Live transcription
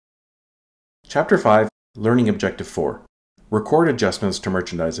Chapter 5, Learning Objective 4, Record Adjustments to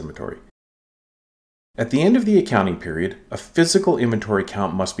Merchandise Inventory. At the end of the accounting period, a physical inventory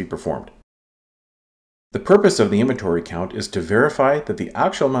count must be performed. The purpose of the inventory count is to verify that the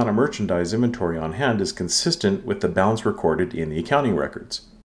actual amount of merchandise inventory on hand is consistent with the balance recorded in the accounting records.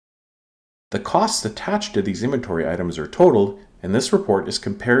 The costs attached to these inventory items are totaled, and this report is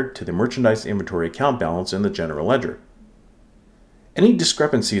compared to the merchandise inventory account balance in the general ledger. Any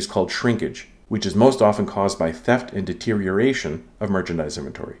discrepancy is called shrinkage, which is most often caused by theft and deterioration of merchandise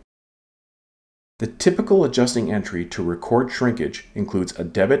inventory. The typical adjusting entry to record shrinkage includes a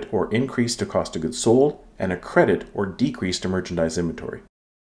debit or increase to cost of goods sold and a credit or decrease to merchandise inventory.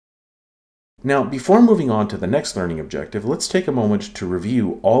 Now, before moving on to the next learning objective, let's take a moment to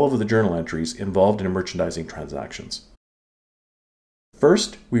review all of the journal entries involved in merchandising transactions.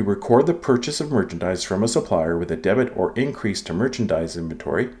 First, we record the purchase of merchandise from a supplier with a debit or increase to merchandise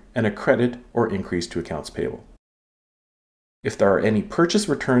inventory and a credit or increase to accounts payable. If there are any purchase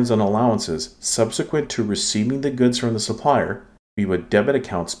returns and allowances subsequent to receiving the goods from the supplier, we would debit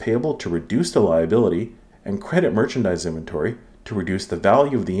accounts payable to reduce the liability and credit merchandise inventory to reduce the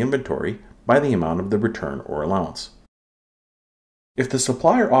value of the inventory by the amount of the return or allowance. If the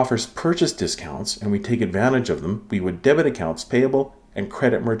supplier offers purchase discounts and we take advantage of them, we would debit accounts payable and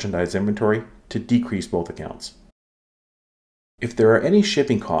credit merchandise inventory to decrease both accounts. If there are any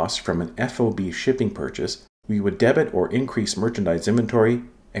shipping costs from an FOB shipping purchase, we would debit or increase merchandise inventory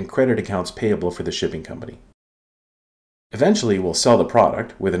and credit accounts payable for the shipping company. Eventually, we'll sell the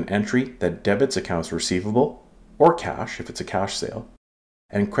product with an entry that debits accounts receivable or cash if it's a cash sale,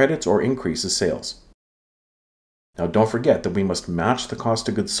 and credits or increases sales. Now, don't forget that we must match the cost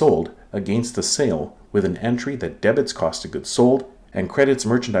of goods sold against the sale with an entry that debits cost of goods sold and credits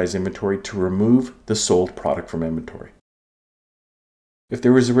merchandise inventory to remove the sold product from inventory. If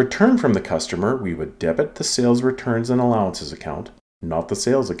there was a return from the customer, we would debit the sales returns and allowances account, not the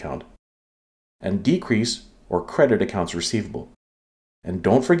sales account, and decrease or credit accounts receivable. And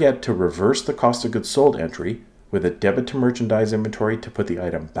don't forget to reverse the cost of goods sold entry with a debit to merchandise inventory to put the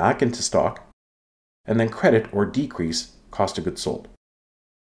item back into stock, and then credit or decrease cost of goods sold.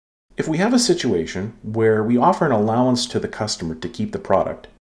 If we have a situation where we offer an allowance to the customer to keep the product,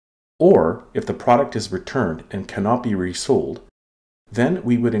 or if the product is returned and cannot be resold, then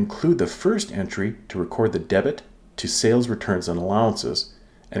we would include the first entry to record the debit to sales returns and allowances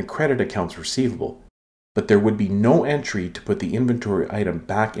and credit accounts receivable, but there would be no entry to put the inventory item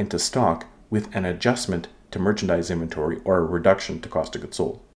back into stock with an adjustment to merchandise inventory or a reduction to cost of goods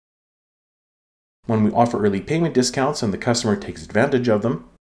sold. When we offer early payment discounts and the customer takes advantage of them,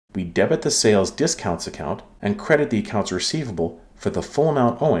 we debit the sales discounts account and credit the accounts receivable for the full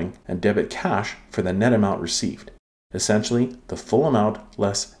amount owing and debit cash for the net amount received. Essentially, the full amount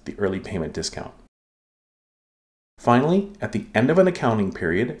less the early payment discount. Finally, at the end of an accounting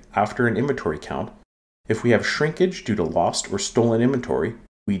period after an inventory count, if we have shrinkage due to lost or stolen inventory,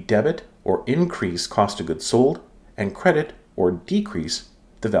 we debit or increase cost of goods sold and credit or decrease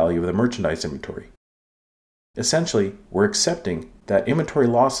the value of the merchandise inventory. Essentially, we're accepting that inventory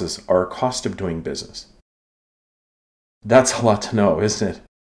losses are a cost of doing business. That's a lot to know, isn't it?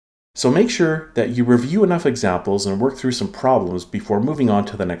 So make sure that you review enough examples and work through some problems before moving on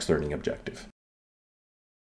to the next learning objective.